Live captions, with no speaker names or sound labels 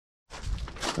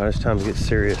All right, it's time to get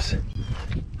serious.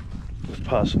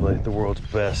 Possibly the world's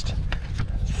best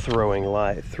throwing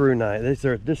light through night. This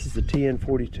is the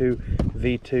TN42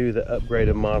 V2, the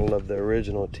upgraded model of the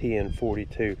original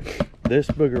TN42. This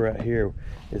booger right here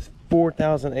is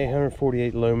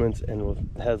 4,848 lumens and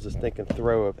has this thinking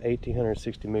throw of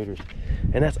 1,860 meters.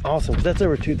 And that's awesome because that's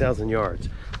over 2,000 yards.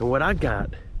 And what I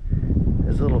got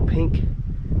is a little pink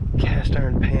cast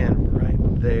iron pan right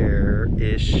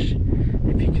there-ish,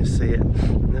 if you can see it.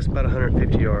 And that's about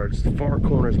 150 yards. The far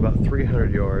corner is about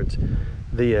 300 yards.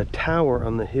 The tower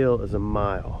on the hill is a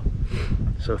mile.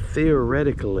 So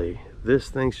theoretically, this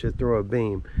thing should throw a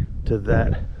beam to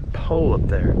that pole up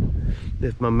there,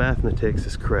 if my mathematics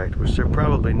is correct, which they're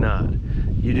probably not.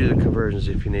 You do the conversions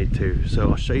if you need to. So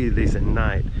I'll show you these at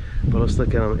night, but let's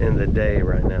look at them in the day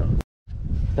right now.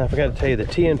 Now I forgot to tell you, the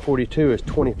TN42 is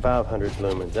 2,500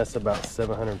 lumens. That's about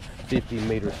 750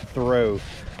 meter throw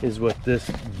is what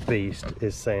this beast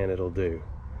is saying it'll do.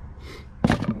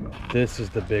 This is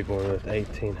the big one with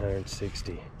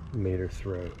 1,860 meter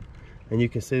throw. And you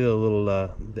can see the little, the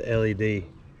LED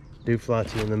do fly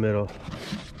to you in the middle.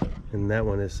 And that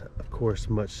one is, of course,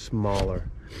 much smaller.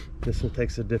 This one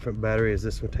takes a different battery as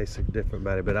this one takes a different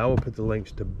battery. But I will put the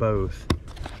links to both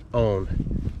on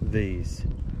these.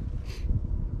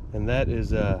 And that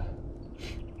is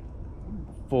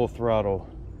full throttle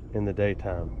in the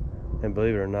daytime. And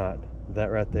believe it or not, that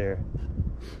right there,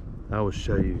 I will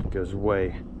show you, goes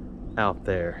way out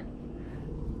there.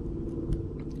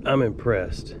 I'm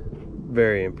impressed,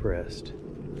 very impressed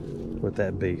with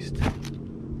that beast.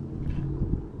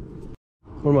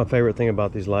 One of my favorite things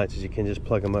about these lights is you can just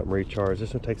plug them up and recharge.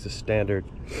 This one takes a standard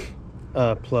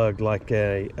plug, like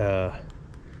a,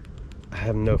 I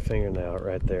have no fingernail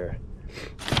right there,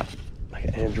 like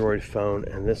an Android phone,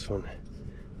 and this one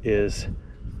is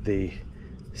the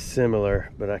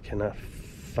similar, but I cannot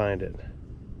find it.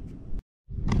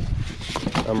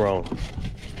 I'm wrong.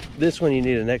 This one you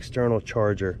need an external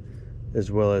charger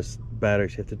as well as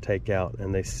batteries you have to take out,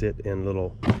 and they sit in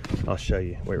little, I'll show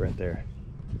you, wait right there.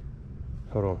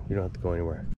 Hold on, you don't have to go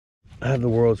anywhere. I have the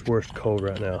world's worst cold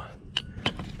right now,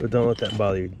 but don't let that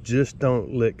bother you. Just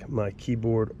don't lick my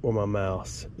keyboard or my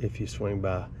mouse if you swing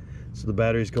by. So the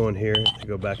batteries go in here, they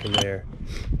go back in there,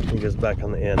 and it goes back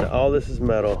on the end. All this is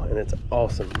metal and it's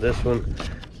awesome. This one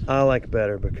I like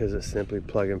better because it's simply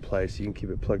plug and play, so you can keep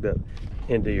it plugged up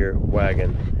into your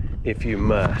wagon if you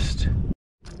must.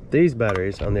 These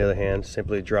batteries, on the other hand,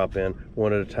 simply drop in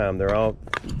one at a time. They're all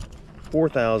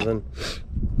 4,000.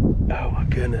 Oh my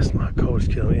goodness, my cold is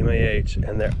killing me, MAH,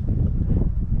 and they're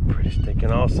pretty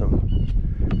stinking awesome.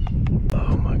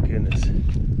 Oh my goodness,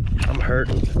 I'm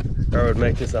hurting. Or I would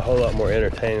make this a whole lot more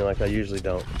entertaining like I usually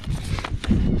don't.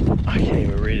 I can't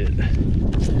even read it.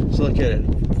 So look at it,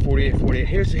 48, 48.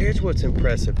 Here's what's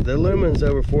impressive. The lumens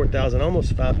over 4,000,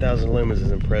 almost 5,000 lumens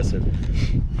is impressive.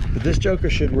 But this joker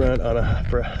should run on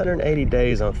for 180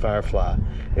 days on Firefly.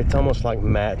 It's almost like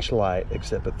match light,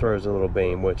 except it throws a little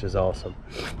beam, which is awesome.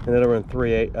 And it'll run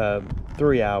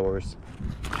 3 hours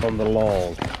on the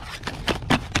long.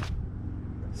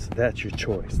 So that's your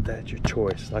choice, that's your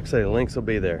choice. Like I say, the links will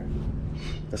be there.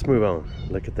 Let's move on,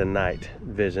 look at the night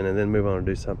vision, and then move on and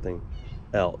do something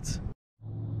else.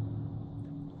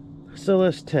 So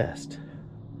let's test.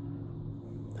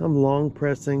 I'm long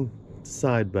pressing the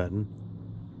side button,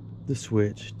 the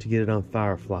switch, to get it on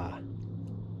Firefly.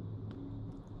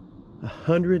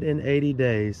 180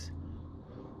 days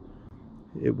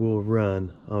it will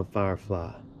run on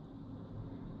Firefly.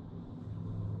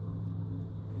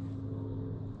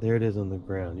 There it is on the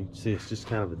ground. You can see it's just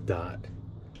kind of a dot.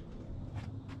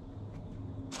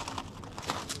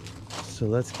 So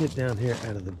let's get down here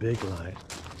out of the big light.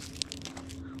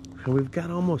 And we've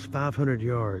got almost 500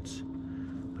 yards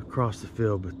across the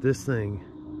field, but this thing,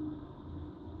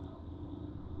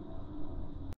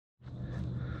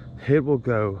 it will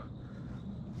go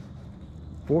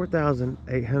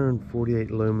 4,848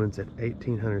 lumens at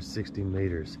 1,860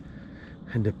 meters.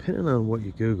 And depending on what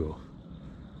you Google,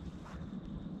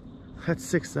 that's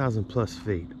 6,000 plus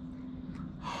feet.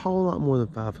 A whole lot more than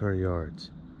 500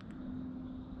 yards.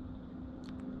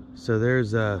 So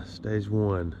there's stage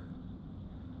one.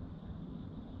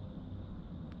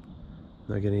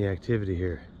 Not getting any activity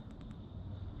here.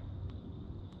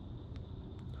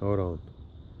 Hold on.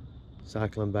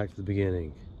 Cycling back to the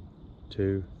beginning.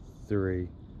 2, 3.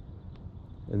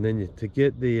 And then to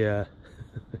get the,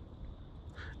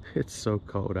 it's so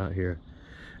cold out here.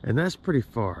 And that's pretty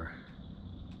far.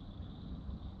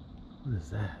 What is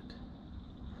that?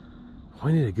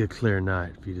 We need a good clear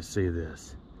night for you to see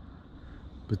this.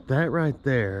 But that right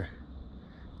there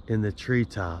in the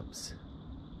treetops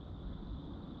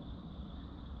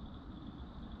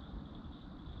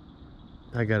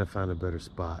I gotta find a better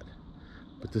spot,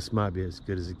 but this might be as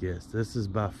good as it gets. This is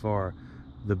by far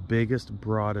the biggest,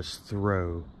 broadest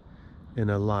throw in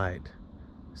a light,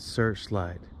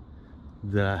 searchlight,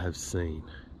 that I have seen.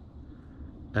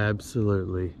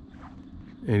 Absolutely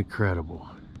incredible.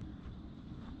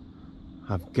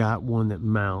 I've got one that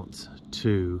mounts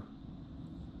to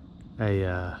a,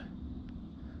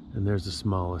 and there's the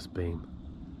smallest beam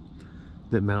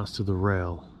that mounts to the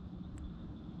rail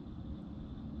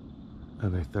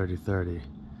of a 30-30,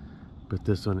 but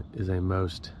this one is a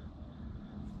most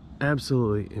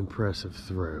absolutely impressive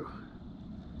throw.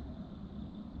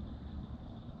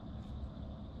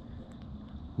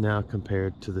 Now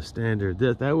compared to the standard,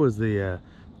 that was the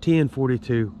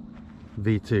TN42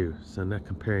 V2. So now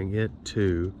comparing it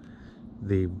to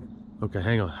the, okay,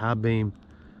 hang on, high beam,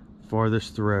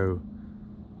 farthest throw,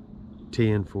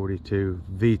 TN42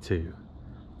 V2,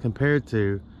 compared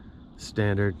to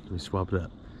standard, let me swap it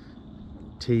up,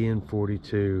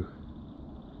 TN42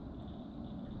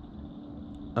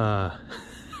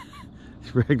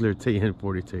 regular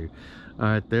TN42. All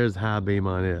right, there's high beam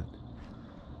on it.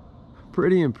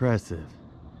 Pretty impressive,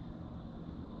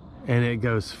 and it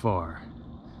goes far.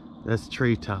 That's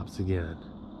treetops again.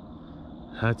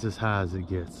 That's as high as it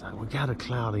gets. We got a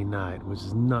cloudy night, which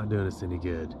is not doing us any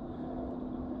good.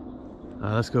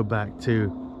 Let's go back to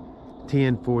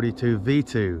TN42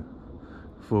 V2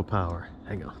 full power.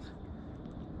 Hang on.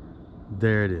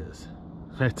 There it is.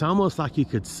 It's almost like you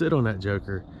could sit on that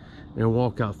joker and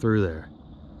walk out through there.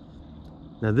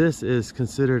 Now this is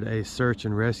considered a search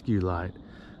and rescue light,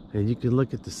 and you can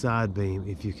look at the side beam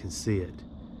if you can see it.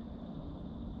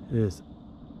 It is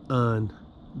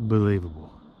unbelievable.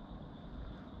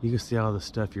 You can see all the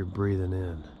stuff you're breathing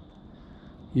in.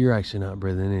 You're actually not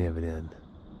breathing any of it in.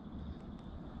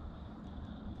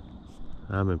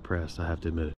 I'm impressed, I have to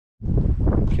admit it.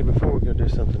 Okay, before we go do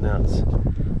something else,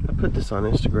 I put this on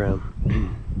Instagram.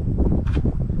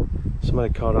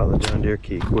 Somebody called out the John Deere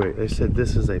key quick. They said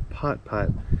this is a pot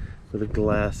pipe with a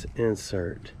glass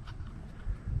insert.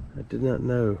 I did not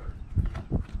know.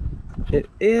 It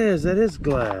is, that is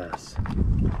glass.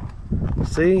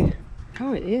 See?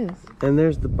 Oh, it is. And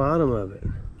there's the bottom of it.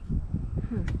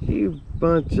 You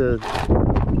bunch of...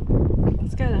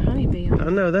 It's got a honeybee on it. I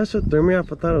know, that's what threw me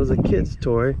off. I thought it was a kid's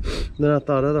toy. Then I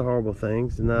thought other horrible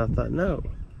things, and then I thought, no.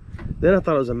 Then I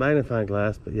thought it was a magnifying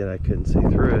glass, but yet I couldn't see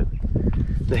through it.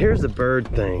 Now here's the bird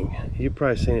thing. You've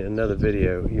probably seen it in another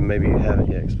video. Maybe you haven't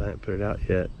yet, because I haven't put it out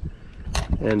yet.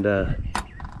 And I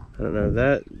don't know,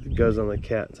 that goes on the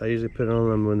cats. I usually put it on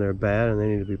them when they're bad and they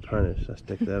need to be punished. I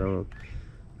stick that on them.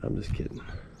 I'm just kidding.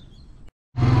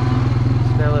 So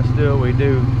now let's do what we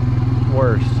do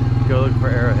worst. Go look for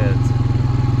arrowheads.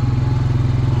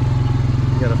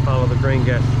 You gotta follow the green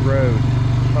grass road.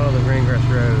 Follow the green grass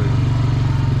road.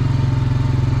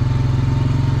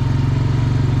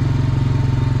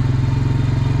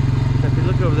 Now if you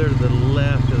look over there to the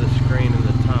left of the screen in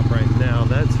the top right now,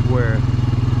 that's where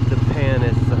the pan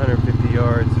is 150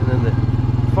 yards, and then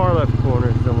the far left corner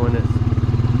is the one that's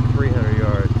 300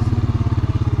 yards.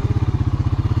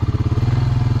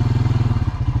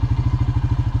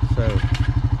 So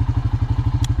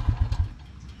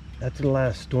after the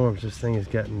last storms, this thing has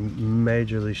gotten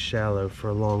majorly shallow for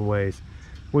a long ways,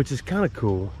 which is kind of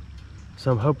cool.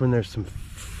 So I'm hoping there's some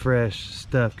fresh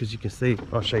stuff, because you can see,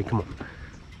 I'll show you, come on.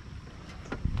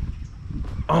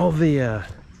 All the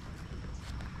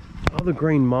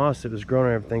green moss that was growing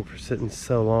on everything for sitting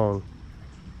so long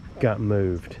got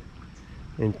moved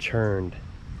and churned.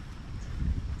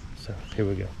 So here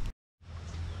we go.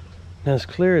 Now, as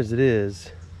clear as it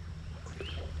is,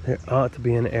 there ought to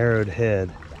be an arrowed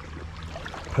head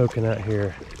poking out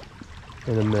here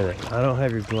in a minute. I don't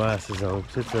have your glasses on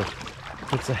because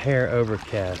it's a hair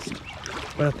overcast,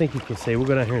 but I think you can see. We'll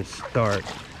go down here and start.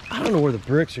 I don't know where the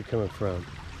bricks are coming from.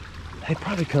 They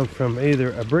probably come from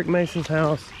either a brick mason's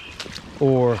house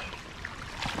or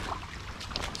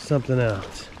something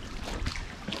else.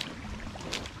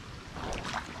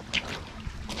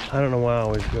 I don't know why I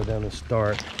always go down and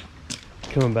start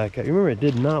coming back up. You remember, it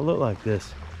did not look like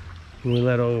this when we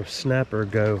let old Snapper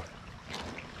go.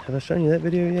 Have I shown you that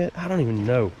video yet? I don't even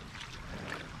know.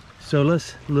 So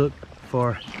let's look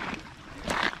for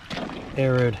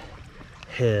arrowed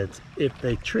heads. If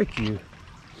they trick you,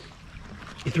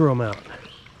 you throw them out,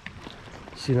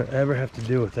 so you don't ever have to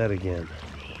deal with that again.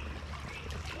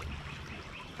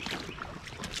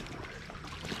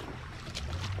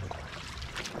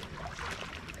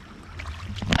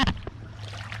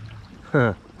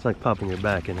 Huh, it's like popping your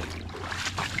back in it.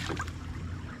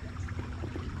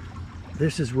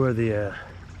 This is where the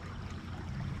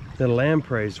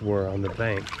lampreys were on the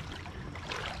bank.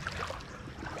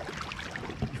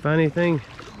 find anything? No.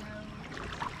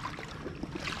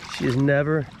 She has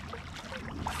never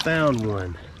found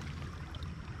one.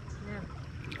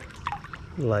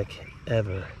 No. Like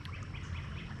ever.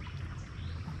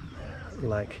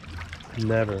 Like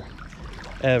never.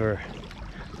 Ever.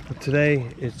 But today,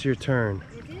 it's your turn.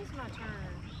 It is my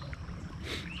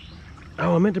turn.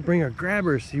 Oh, I meant to bring our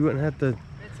grabbers so you wouldn't have to That's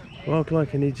okay. walk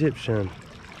like an Egyptian.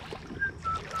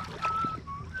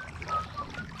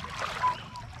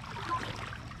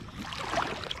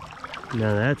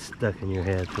 Now that's stuck in your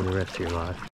head for the rest of your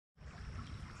life.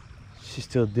 She's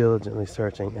still diligently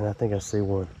searching, and I think I see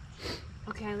one.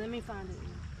 Okay, let me find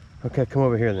it. Okay, come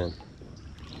over here then.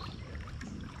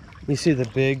 You see the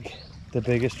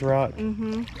biggest rock?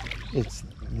 Mm-hmm. It's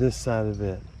this side of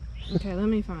it. Okay, let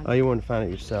me find Oh, it. you want to find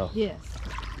it yourself? Yes.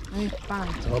 Let me find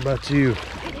it. How about you?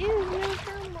 It is. We never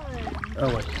found one.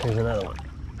 Oh, wait, here's another one.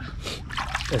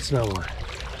 That's not one.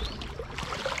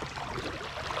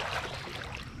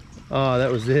 Oh,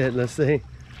 that was it. Let's see.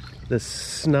 The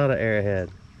Snota arrowhead.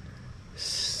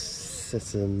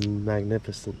 It's a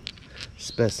magnificent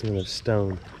specimen of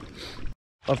stone.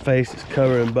 My face is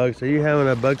covered in bugs. Are you having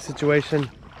a bug situation?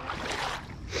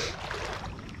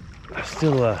 I'm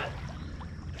still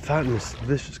fighting this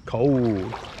vicious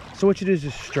cold. So what you do is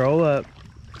just stroll up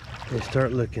and you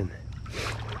start looking.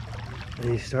 And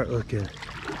you start looking.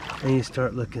 And you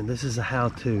start looking. This is a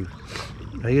how-to.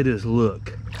 All you gotta do is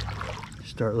look.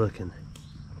 Start looking.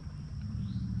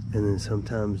 And then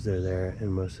sometimes they're there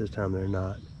and most of the time they're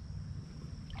not.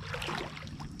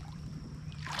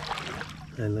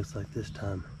 And it looks like this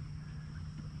time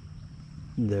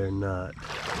they're not.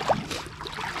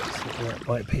 So that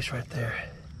white piece right there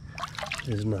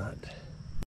is not.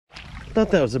 I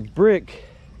thought that was a brick.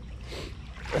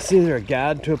 It's either a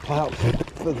guide to a plow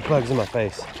for the bugs in my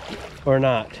face or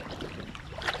not.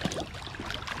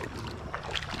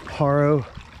 Horrible.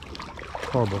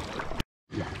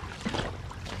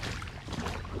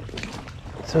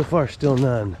 So far, still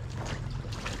none.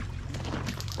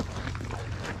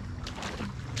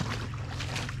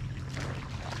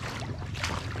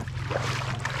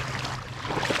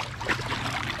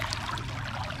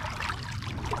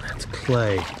 That's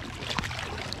clay.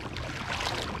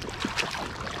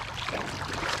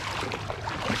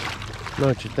 I know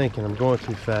what you're thinking, I'm going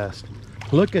too fast.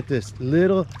 Look at this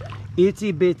little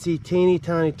itsy bitsy teeny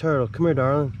tiny turtle. Come here,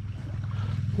 darling.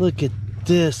 Look at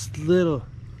this little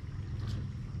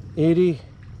itty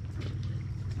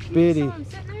bitty. You saw him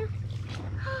sitting there?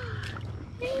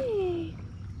 Hey!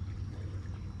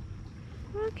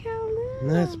 Look how little.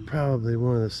 That's probably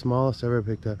one of the smallest I've ever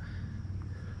picked up.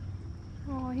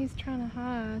 Oh, he's trying to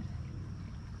hide.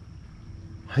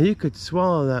 You could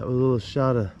swallow that with a little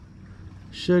shot of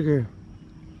sugar.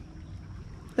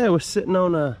 Hey, we're sitting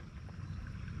on a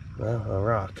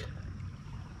rock.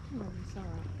 Oh, sorry.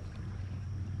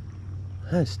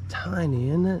 That's tiny,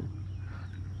 isn't it?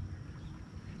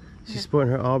 She's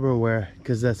sporting her auburn wear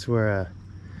because that's where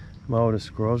my oldest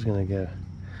squirrel's gonna go.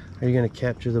 Are you gonna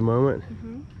capture the moment?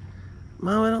 Mm-hmm.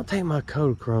 Mama, don't take my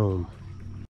Kodachrome.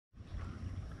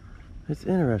 It's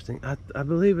interesting. I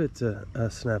believe it's a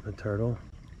snapping turtle.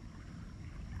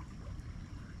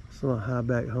 It's a little high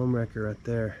back home wrecker right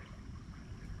there.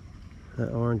 That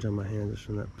orange on my hands is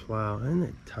from that plow. Isn't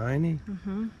it tiny?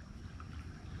 Mm-hmm.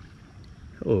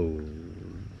 Oh.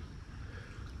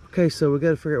 Okay, so we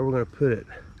got to figure out where we're going to put it.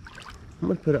 I'm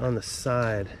going to put it on the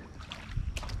side.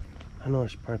 I know I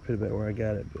should probably put it back where I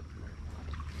got it, but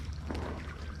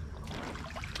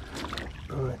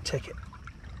I'm going to take it.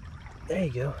 There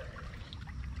you go.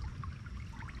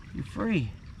 You're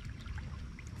free.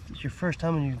 It's your first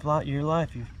time in your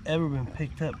life you've ever been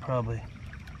picked up, probably.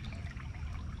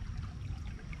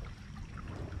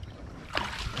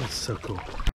 That's so cool.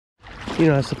 You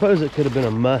know, I suppose it could have been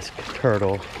a musk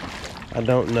turtle. I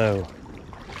don't know.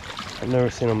 I've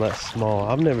never seen them that small.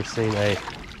 I've never seen a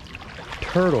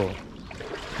turtle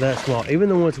that small. Even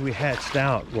the ones we hatched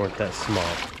out weren't that small.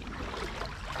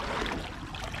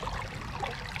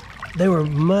 They were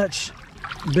much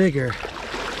bigger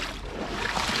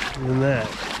than that.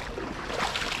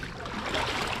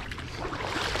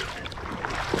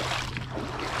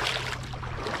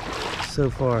 So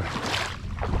far,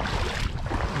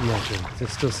 nothing.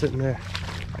 It's still sitting there.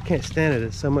 I can't stand it.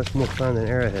 It's so much more fun than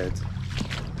arrowheads.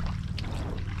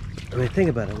 I mean, think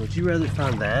about it. Would you rather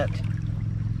find that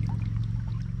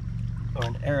or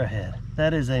an arrowhead?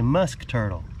 That is a musk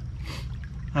turtle.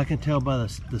 I can tell by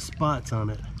the spots on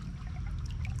it.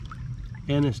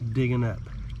 And it's digging up.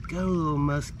 Go, little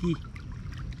muskie.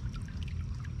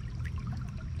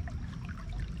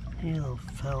 Hey, little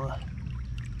fella.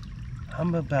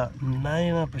 I'm about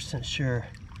 99% sure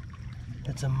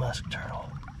It's a musk turtle.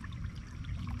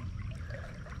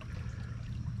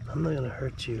 I'm not gonna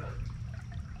hurt you.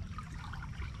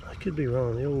 I could be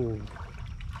wrong. The old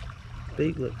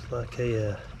beak looks like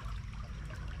a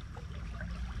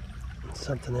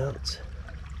something else.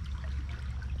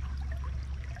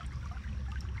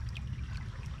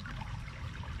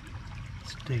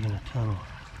 It's digging a tunnel.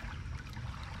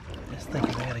 I was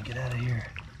thinking I gotta get out of here.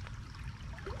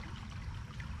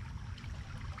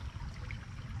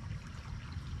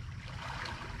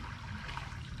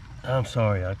 I'm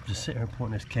sorry, I'm just sitting here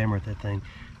pointing this camera at that thing.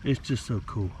 It's just so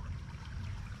cool.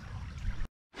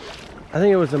 I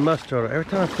think it was a musk turtle. Every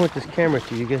time I point this camera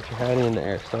to you, you get your head in the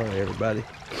air. Sorry, everybody.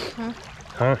 Huh?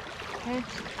 Huh? Okay.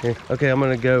 Here. Okay, I'm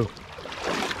gonna go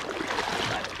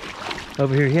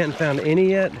over here. You hadn't found any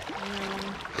yet?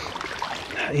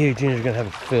 Here, Junior's gonna have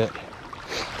a fit.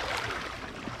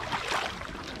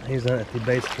 He's not at the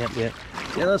base camp yet.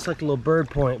 Yeah, that's like a little bird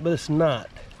point, but it's not.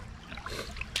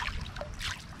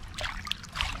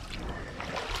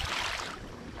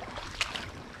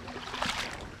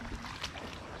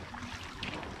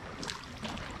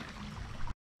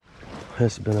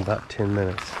 This has been about 10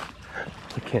 minutes.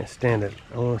 I can't stand it.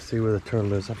 I want to see where the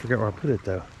turtle is. I forget where I put it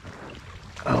though.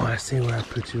 Oh, I see where I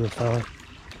put you, fella.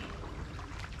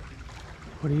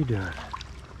 What are you doing?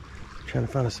 Trying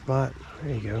to find a spot?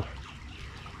 There you go.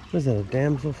 What is that, a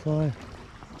damselfly?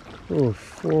 Oh,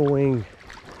 four-wing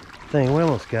thing. We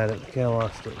almost got it. Okay, I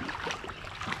lost it.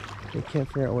 We can't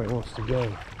figure out where it wants to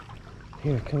go.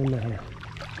 Here, come down here.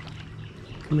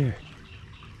 Come here.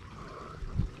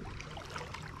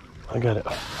 I got it.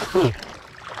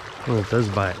 Oh, it does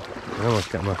bite. I almost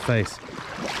got my face.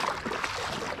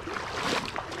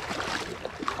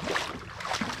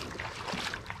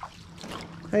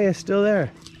 Hey, it's still there.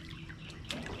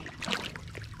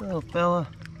 Little fella.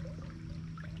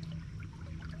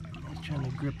 He's trying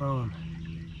to grip on.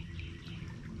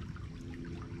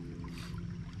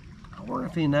 I wonder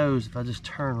if he knows if I just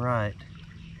turn right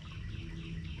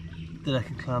that I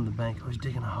can climb the bank. Oh, he's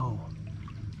digging a hole.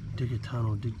 Dig a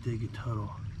tunnel, dig a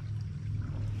tunnel.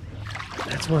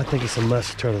 That's why I think it's a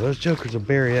musk turtle. Those jokers will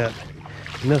bury up.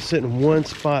 And they'll sit in one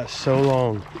spot so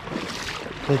long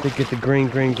that they get the green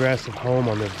grass of home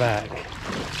on their back.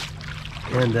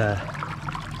 And that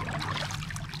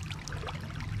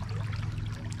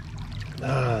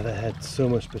had so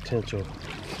much potential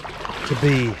to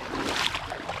be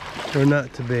or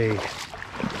not to be.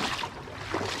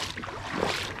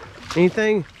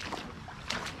 Anything?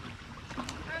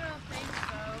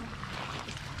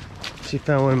 She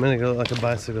found one a minute ago, like a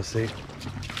bicycle seat.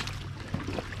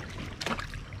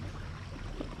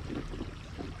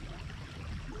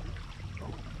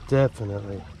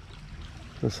 Definitely.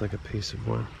 Looks like a piece of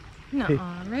one.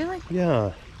 Nuh-uh, really?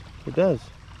 Yeah, it does.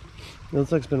 It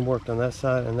looks like it's been worked on that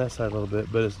side and that side a little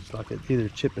bit, but it's like it either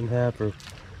chipped in half or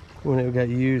when it got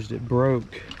used, it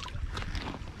broke.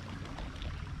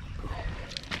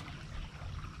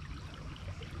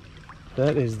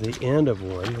 That is the end of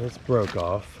one. It's broke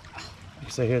off. You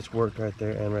can see here it's worked right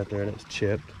there, and it's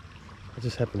chipped. I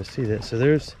just happened to see that. So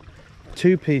there's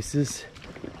two pieces.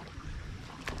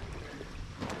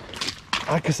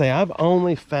 Like I say, I've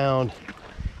only found,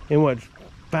 in what,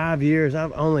 5 years,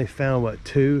 I've only found, what,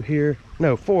 2 here?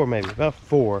 No, 4 maybe, about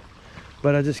 4.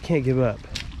 But I just can't give up.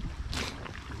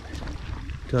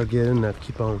 Till I get enough,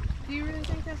 keep on. Do you really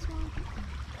think that's one?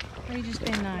 Or are you just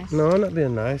being nice? No, I'm not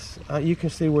being nice. You can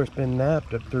see where it's been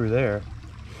napped up through there.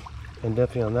 And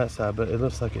definitely on that side, but it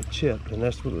looks like it chipped, and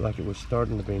that's what it looked like it was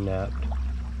starting to be napped.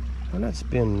 I'm not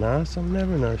being nice. I'm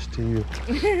never nice to you.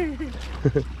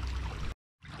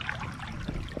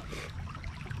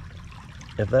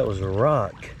 If that was a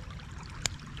rock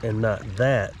and not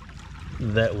that,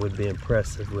 that would be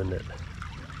impressive, wouldn't it?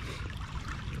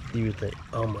 You would think,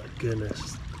 oh my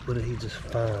goodness, what did he just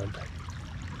find?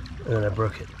 And then I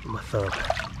broke it with my thumb.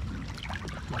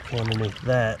 Okay, underneath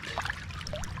that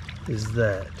is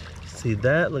that. See,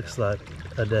 that looks like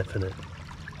a definite.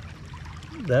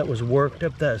 That was worked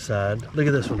up that side. Look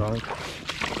at this one, darling.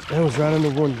 That was right under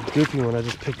one goofy one I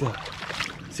just picked up.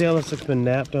 See how it looks like it's been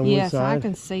napped on one side? Yes, I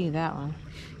can see that one.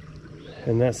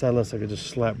 And that side looks like it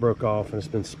just broke off and it's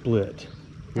been split.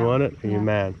 You want it? Or you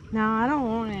mad? No, I don't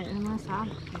want it unless I...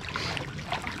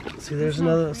 See, there's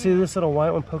another. See this little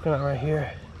white one poking out right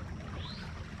here?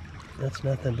 That's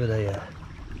nothing but a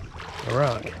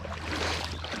rock.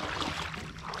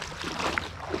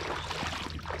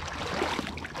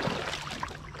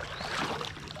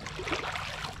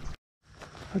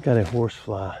 I got a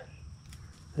horsefly.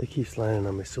 It keeps landing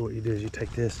on me. So what you do is you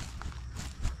take this,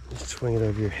 just swing it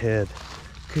over your head,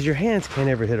 because your hands can't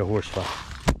ever hit a horsefly.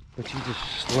 But you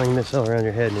just sling this all around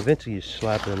your head and eventually you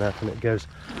slap it enough and it goes.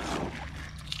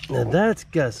 Now that's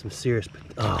got some serious,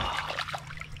 oh.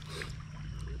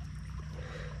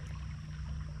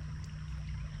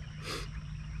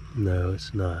 No,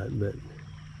 it's not, but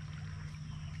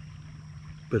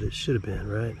it should have been,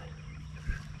 right?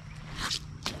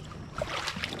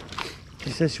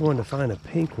 She said she wanted to find a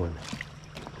pink one.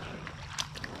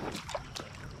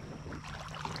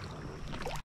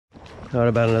 Not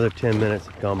about another 10 minutes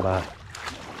have gone by.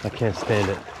 I can't stand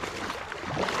it.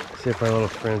 See if my little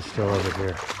friend's still over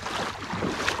here.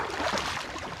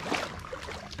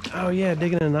 Oh yeah,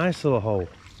 digging a nice little hole.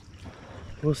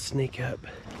 We'll sneak up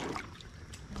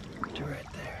to right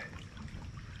there.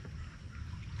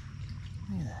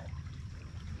 Look at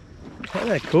that. Isn't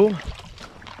that cool?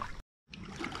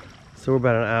 So we're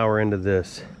about an hour into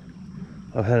this.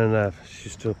 I've had enough.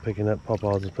 She's still picking up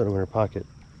pawpaws and putting them in her pocket.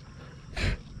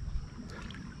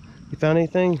 You found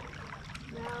anything?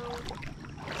 No.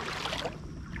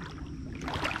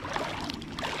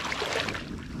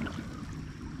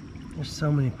 There's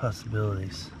so many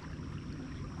possibilities.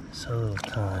 So little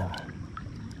time.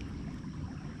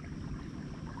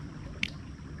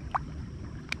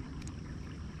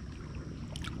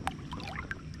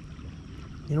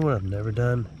 You know what I've never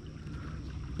done?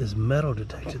 Is metal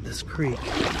detected this creek.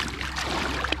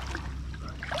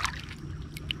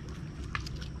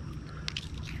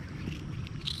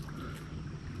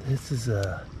 This is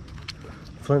a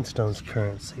Flintstones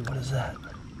currency. What is that?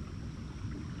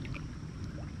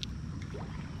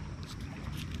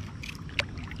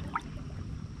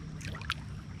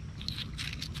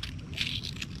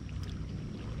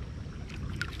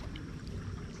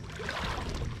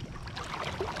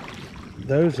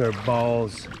 Those are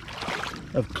balls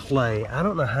of clay. I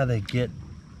don't know how they get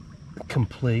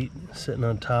complete sitting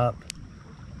on top.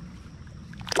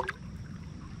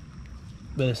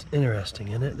 But it's interesting,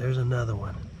 isn't it? There's another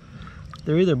one.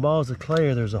 They're either balls of clay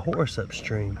or there's a horse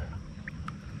upstream.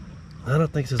 I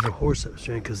don't think there's a horse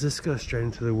upstream because this goes straight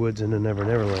into the woods into Never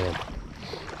Never Land.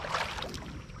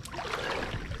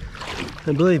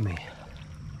 And believe me,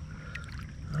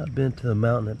 I've been to the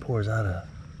mountain it pours out of.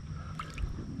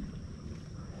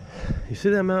 You see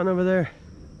that mountain over there?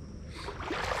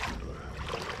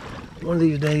 One of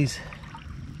these days.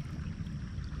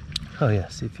 Oh yeah,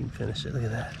 see if you can finish it. Look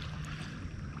at that.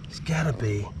 There's gotta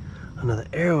be another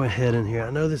arrowhead in here. I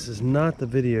know this is not the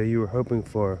video you were hoping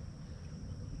for.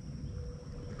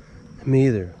 Me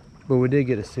either. But we did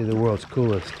get to see the world's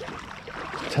coolest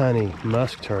tiny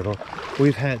musk turtle.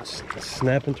 We've hatched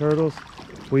snapping turtles.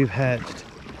 We've hatched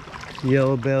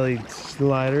yellow-bellied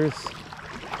sliders.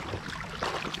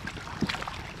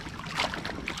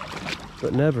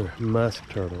 But never musk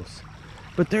turtles.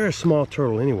 But they're a small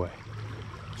turtle anyway.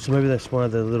 So maybe that's why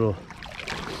the little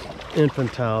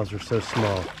infantiles are so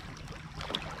small.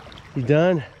 You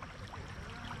done?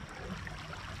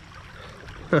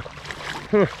 Look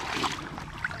at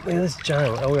this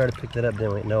giant one. Oh, we already picked that up,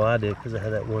 didn't we? No, I did, because I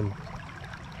had that one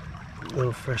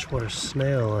little freshwater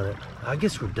snail on it. I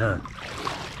guess we're done.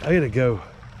 I gotta go.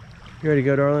 You ready to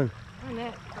go, darling?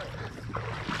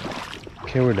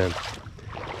 Okay, we're done.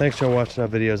 Thanks for watching our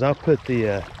videos. I'll put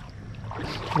the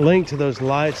link to those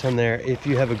lights on there if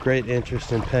you have a great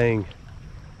interest in paying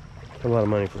a lot of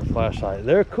money for a flashlight.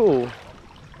 They're cool,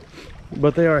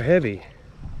 but they are heavy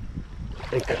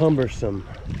and cumbersome.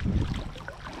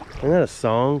 Isn't that a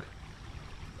song?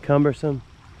 Cumbersome?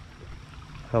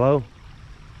 Hello?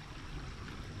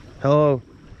 Hello?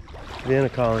 Vienna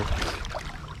calling.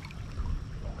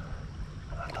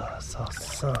 I thought I saw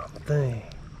something.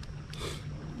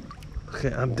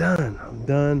 Okay, I'm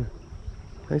done.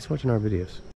 Thanks for watching our videos.